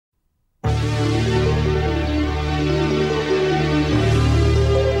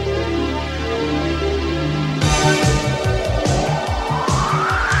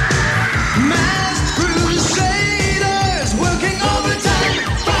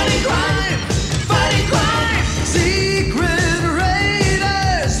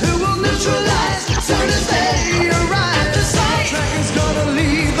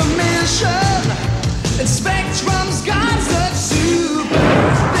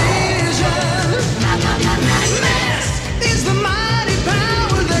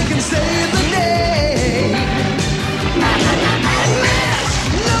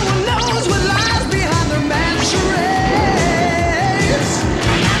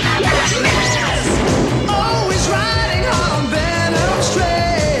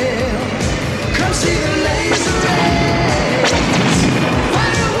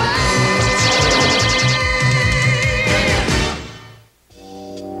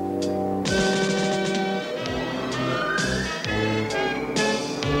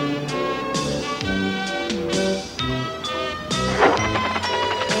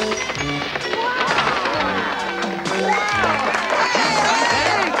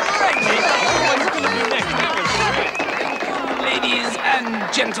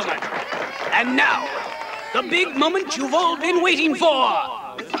gentlemen. And now, the big moment you've all been waiting for.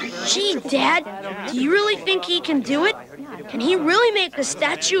 Gee, Dad, do you really think he can do it? Can he really make the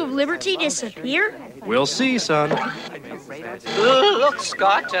Statue of Liberty disappear? We'll see, son. Look,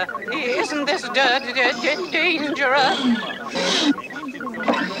 Scott, isn't this dangerous?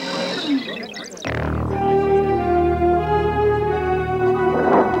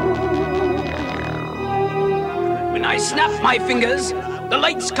 When I snap my fingers, the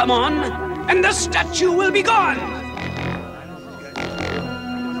lights come on, and the statue will be gone.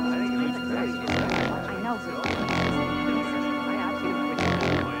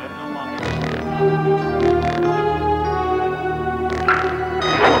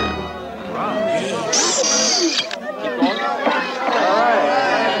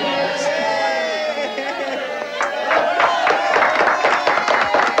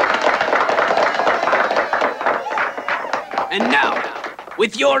 And now,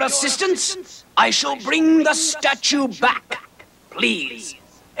 with your assistance, I shall bring the statue back. Please,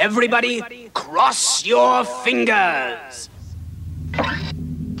 everybody, cross your fingers.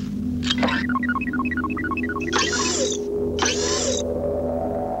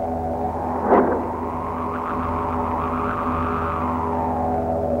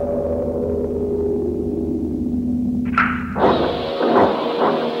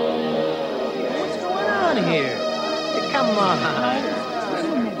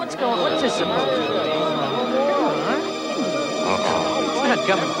 What's this supposed to be? It's not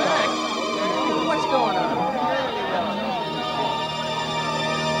coming back. What's going on?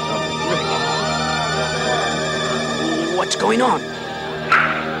 What's going on?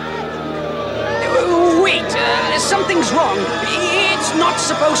 Wait, something's wrong. It's not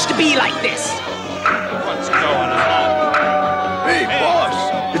supposed to be like this. What's going on? Hey,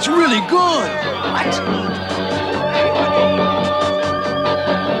 boss, it's really good. What?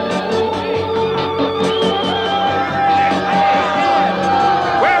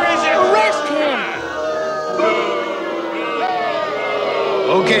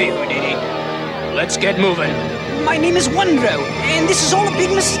 Okay, Houdini. Let's get moving. My name is Wondro, and this is all a big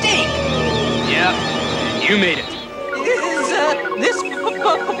mistake. Yeah, you made it. Is this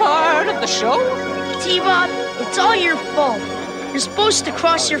part of the show? T-Bob, it's all your fault. You're supposed to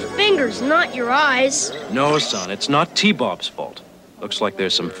cross your fingers, not your eyes. No, son, it's not T-Bob's fault. Looks like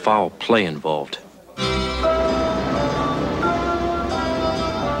there's some foul play involved.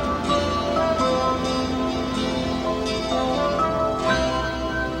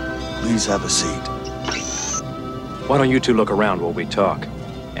 Please have a seat. Why don't you two look around while we talk?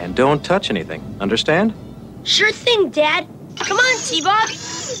 And don't touch anything, understand? Sure thing, Dad. Come on, T-Bob.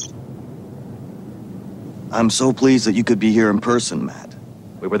 I'm so pleased that you could be here in person, Matt.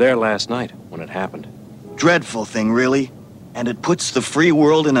 We were there last night when it happened. Dreadful thing, really. And it puts the free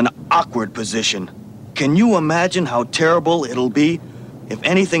world in an awkward position. Can you imagine how terrible it'll be if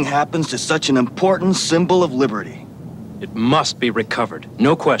anything happens to such an important symbol of liberty? It must be recovered,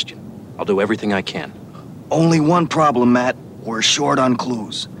 no question. I'll do everything I can. Only one problem, Matt. We're short on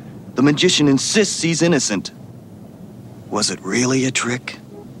clues. The magician insists he's innocent. Was it really a trick?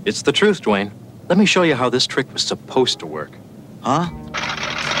 It's the truth, Dwayne. Let me show you how this trick was supposed to work. Huh?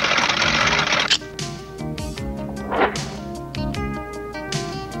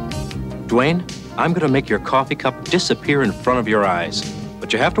 Dwayne, I'm gonna make your coffee cup disappear in front of your eyes.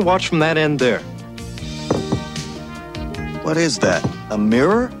 But you have to watch from that end there. What is that? A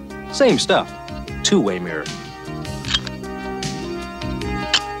mirror? Same stuff. Two-way mirror.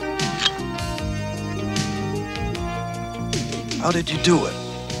 How did you do it?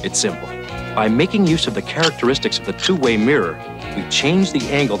 It's simple. By making use of the characteristics of the two-way mirror, we change the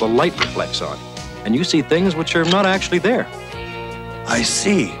angle the light reflects on. And you see things which are not actually there. I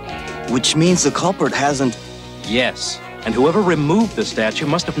see. Which means the culprit hasn't... Yes. And whoever removed the statue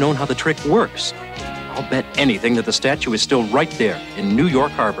must have known how the trick works. I'll bet anything that the statue is still right there in New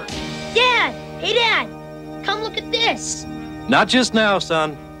York Harbor. Dad! Hey, Dad! Come look at this. Not just now,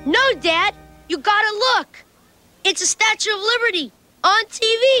 son. No, Dad! You gotta look! It's a Statue of Liberty on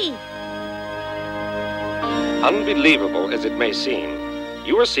TV! Unbelievable as it may seem,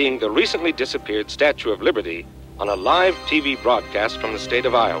 you are seeing the recently disappeared Statue of Liberty on a live TV broadcast from the state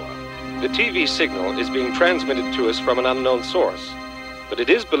of Iowa. The TV signal is being transmitted to us from an unknown source, but it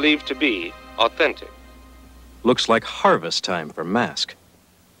is believed to be authentic. Looks like harvest time for M.A.S.K.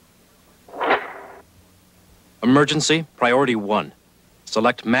 Emergency, priority 1.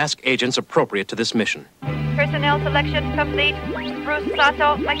 Select M.A.S.K agents appropriate to this mission. Personnel selection complete. Bruce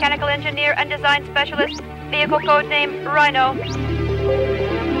Sato, mechanical engineer and design specialist. Vehicle code name Rhino.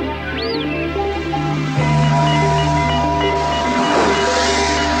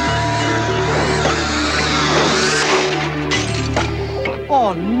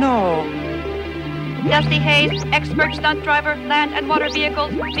 Oh, no. Dusty Hayes, expert stunt driver, land and water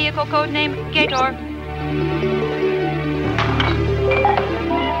vehicles, vehicle code name Gator.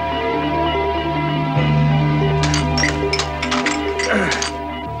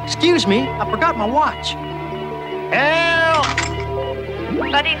 Excuse me, I forgot my watch. Help!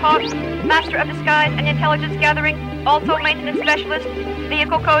 Buddy Hawk, master of disguise and intelligence gathering, also maintenance specialist,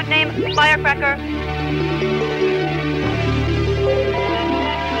 vehicle code name Firecracker.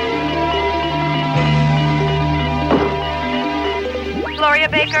 Gloria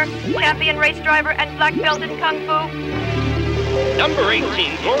Baker, champion race driver and black belt in Kung Fu. Number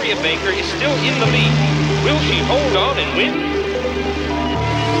 18, Gloria Baker, is still in the lead. Will she hold on and win?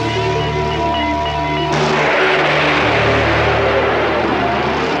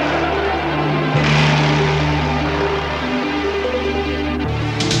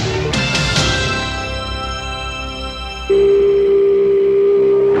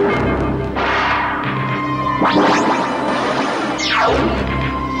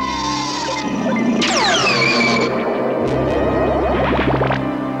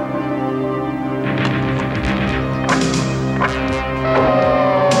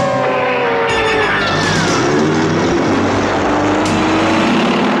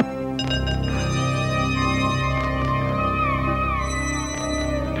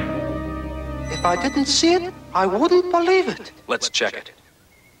 If I didn't see it, I wouldn't believe it. Let's check it.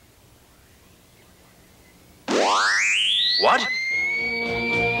 What?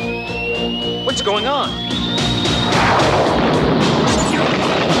 What's going on?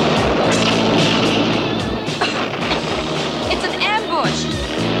 It's an ambush.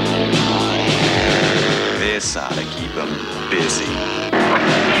 This ought to keep him busy.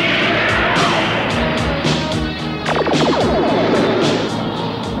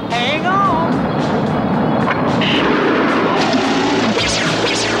 Hang on.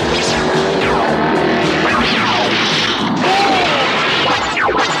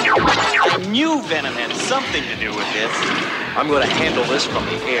 I knew Venom had something to do with this. I'm going to handle this from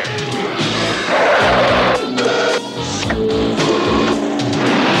the air.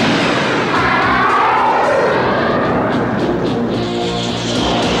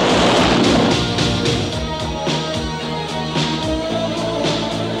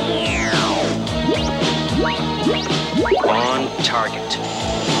 On target.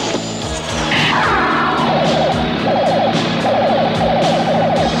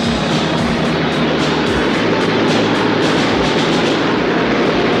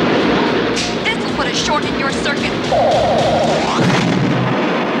 This will put a short in your circuit.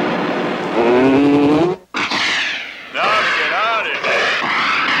 Now get out of here.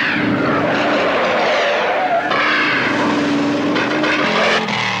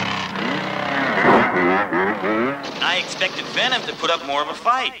 I expected Venom to put up more of a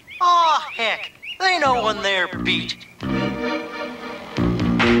fight. Aw, heck. They know when they're beat.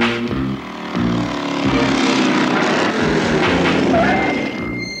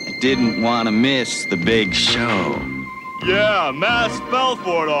 Didn't want to miss the big show. Yeah, M.A.S.K fell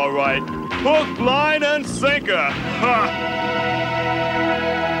for it all right. Hook, line, and sinker. Ha!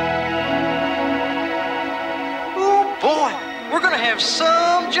 Oh, boy. We're gonna have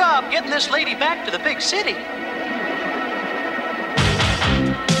some job getting this lady back to the big city.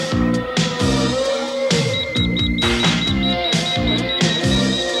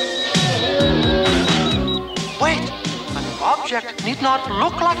 Wait. An object need not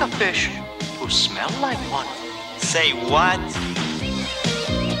look like a fish to smell like one. Say what?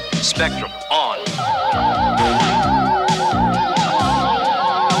 Spectrum on.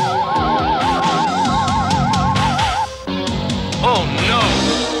 Oh no!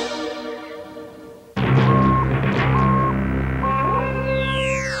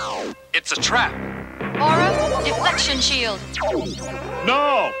 It's a trap. Aura, deflection shield.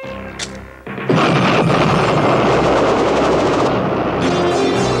 No!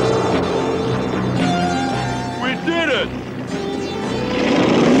 We did it!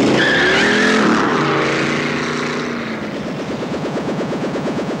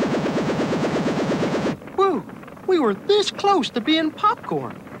 Whew. We were this close to being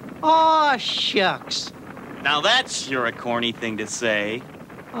popcorn. Aw, shucks. Now that's sure a corny thing to say.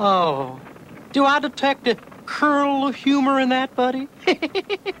 Oh. Do I detect a curl of humor in that, buddy?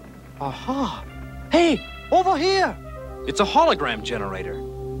 Aha. Hey, over here. It's a hologram generator.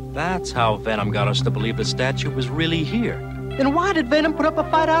 That's how Venom got us to believe the statue was really here. Then why did Venom put up a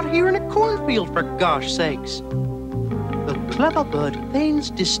fight out here in a cornfield, for gosh sakes? The clever bird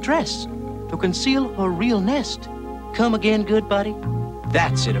feigns distress to conceal her real nest. Come again, good buddy?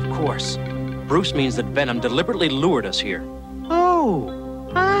 That's it, of course. Bruce means that Venom deliberately lured us here. Oh,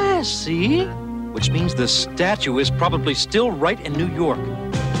 I see. Which means the statue is probably still right in New York.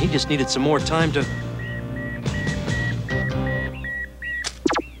 He just needed some more time to...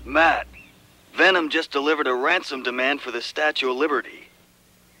 Matt, Venom just delivered a ransom demand for the Statue of Liberty.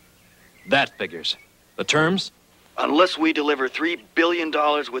 That figures. The terms? Unless we deliver $3 billion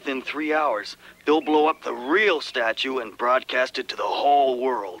within 3 hours, they'll blow up the real statue and broadcast it to the whole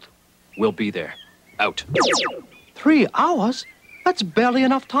world. We'll be there. Out. 3 hours? That's barely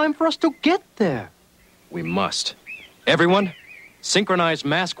enough time for us to get there. We must. Everyone, synchronize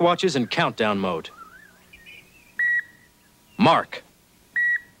mask watches in countdown mode. Mark.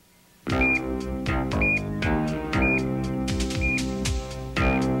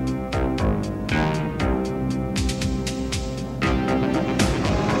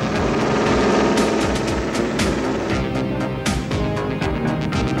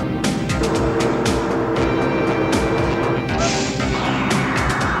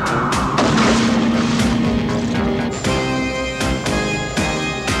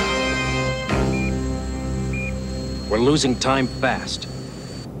 We're losing time fast.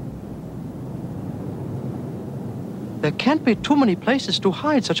 There can't be too many places to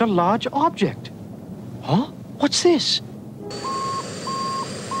hide such a large object. Huh? What's this?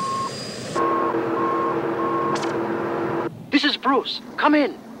 This is Bruce. Come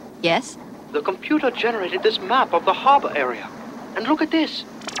in. Yes? The computer generated this map of the harbor area. And look at this.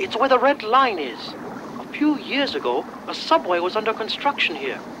 It's where the red line is. A few years ago, a subway was under construction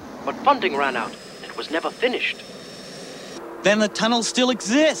here. But funding ran out. It was never finished. Then the tunnel still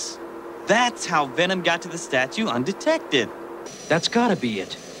exists. That's how Venom got to the statue undetected. That's gotta be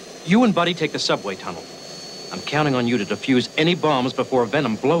it. You and Buddy take the subway tunnel. I'm counting on you to defuse any bombs before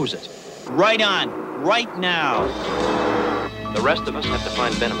Venom blows it. Right on. Right now. The rest of us have to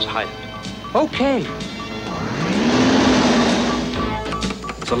find Venom's hideout. Okay.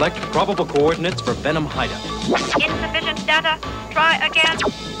 Select probable coordinates for Venom hideout. Insufficient data. Try again.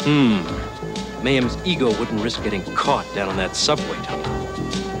 Mayhem's ego wouldn't risk getting caught down on that subway tunnel.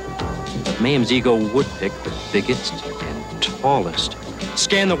 But Mayhem's ego would pick the biggest and tallest.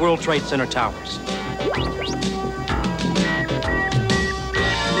 Scan the World Trade Center towers.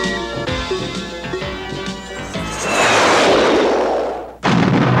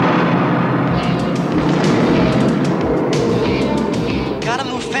 Gotta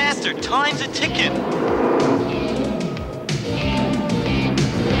move faster. Time's a-ticking.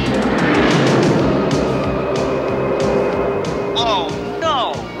 Oh,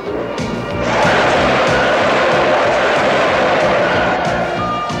 no!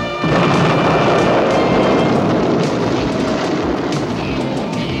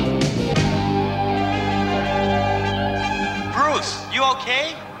 Bruce, you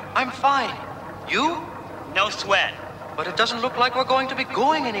okay? I'm fine. You? No sweat. But it doesn't look like we're going to be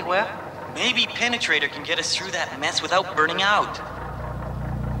going anywhere. Maybe Penetrator can get us through that mess without burning out.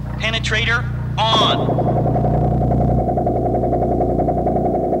 Penetrator, on!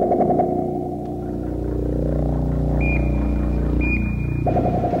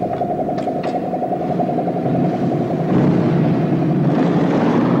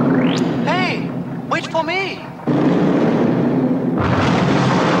 Hey, wait for me.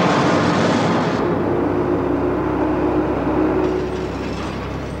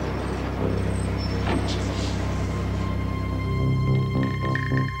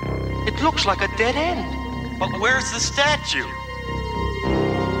 It looks like a dead end. But where's the statue?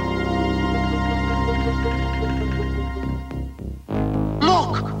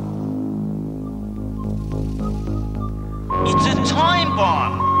 Look! It's a time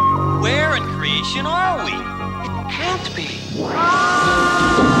bomb! Where in creation are we? It can't be.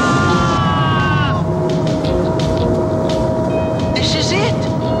 This is it!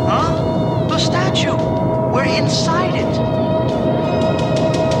 Huh? The statue! We're inside it!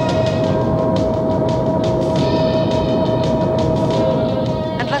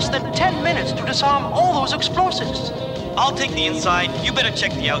 Less than 10 minutes to disarm all those explosives. I'll take the inside, you better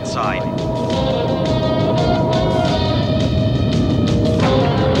check the outside.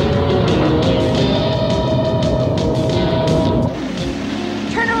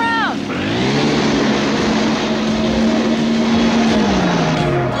 Turn around!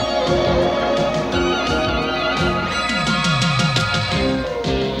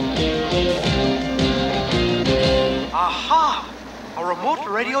 Aha! A remote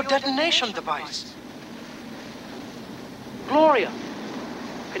radio detonation device. Gloria,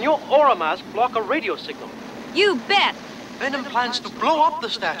 can your aura mask block a radio signal? You bet! Venom plans to blow up the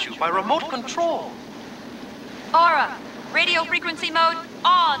statue by remote control. Aura, radio frequency mode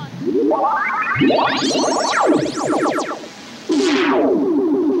on!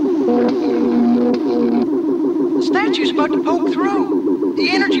 The statue's about to poke through. The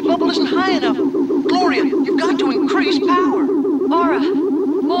energy bubble isn't high enough. Gloria, you've got to increase power. Aura,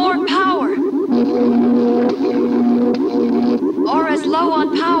 more power. Aura's low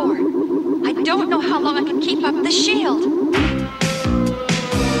on power. I don't know how long I can keep up the shield.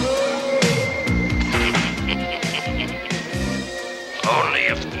 Only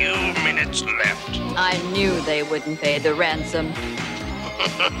a few minutes left. I knew they wouldn't pay the ransom.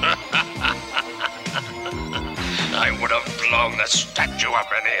 I would have blown the statue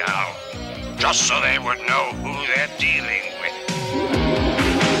up anyhow, just so they would know who they're dealing with.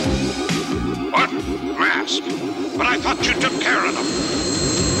 What? Mask? But I thought you took care of them.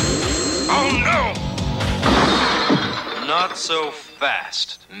 Oh, no! Not so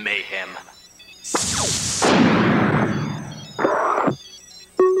fast, Mayhem.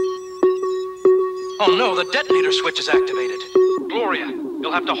 Oh no, the detonator switch is activated. Gloria,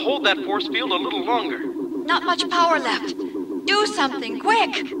 you'll have to hold that force field a little longer. Not much power left. Do something,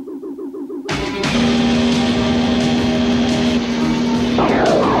 quick!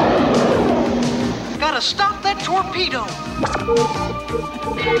 Gotta stop that torpedo!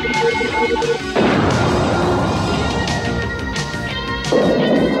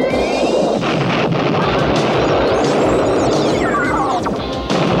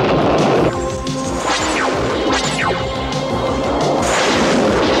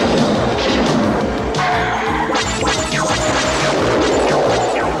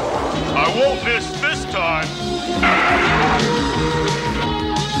 I won't miss this time.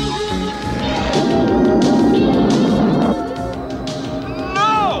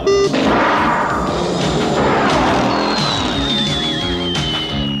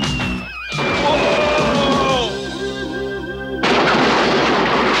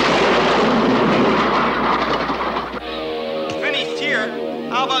 Finished here.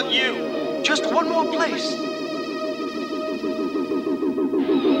 How about you? Just one more place.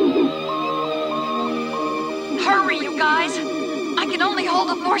 Hurry, you guys! I can only hold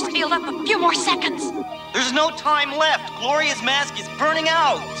the force field up a few more seconds. There's no time left. Gloria's mask is burning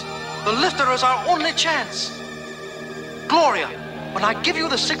out. The lifter is our only chance. Gloria, when I give you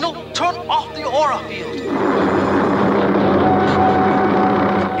the signal, turn off the aura field.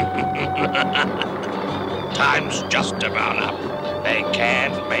 Time's just about up. They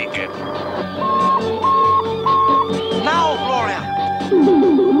can't make it. Now, Gloria.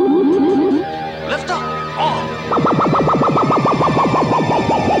 Lift up. On.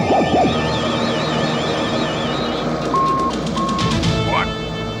 What?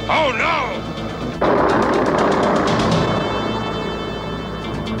 Oh, no!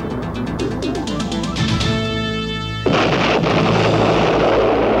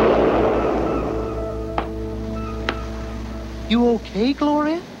 You okay,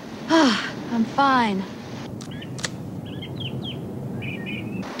 Gloria? I'm fine.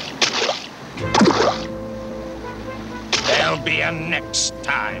 There'll be a next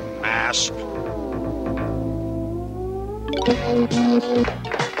time, Mask.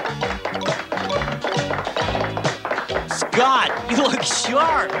 Scott, you look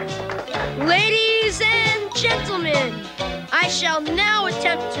sharp. Ladies and gentlemen, I shall now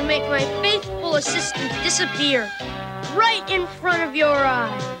attempt to make my faithful assistant disappear right in front of your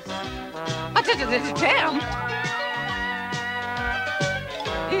eyes. Damn!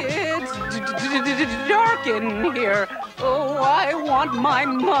 It's dark in here. Oh, I want my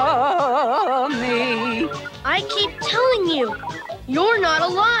mommy. I keep telling you, you're not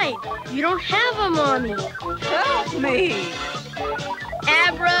alive. You don't have a mommy. Help me.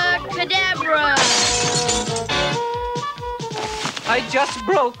 Abracadabra. I just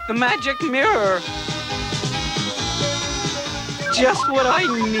broke the magic mirror. Just what I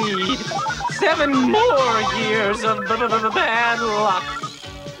need. 7 more years of bad luck.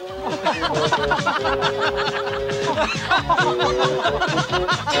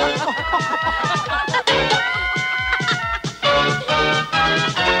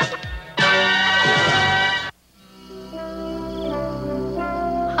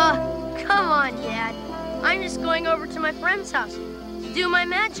 Come on, Dad. I'm just going over to my friend's house to do my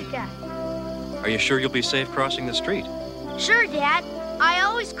magic act. Are you sure you'll be safe crossing the street? Sure, Dad. I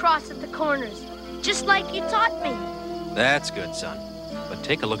always cross at the corners, just like you taught me. That's good, son. But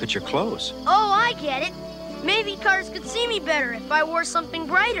take a look at your clothes. Oh, I get it. Maybe cars could see me better if I wore something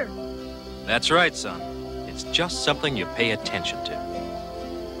brighter. That's right, son. It's just something you pay attention to.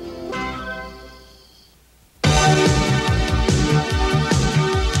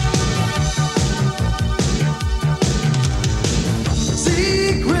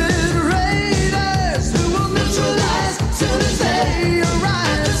 Secret raiders who will neutralize soon as they arrive.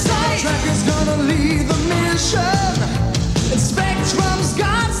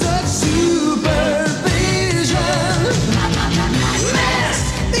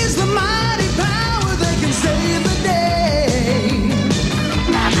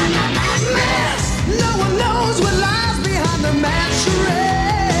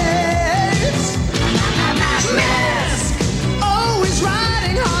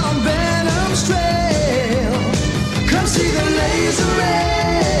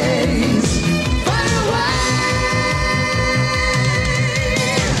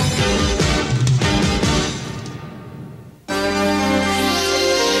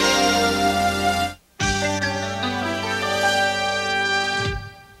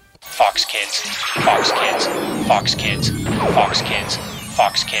 Fox Kids, Fox Kids, Fox Kids, Fox Kids,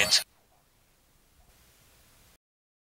 Fox Kids.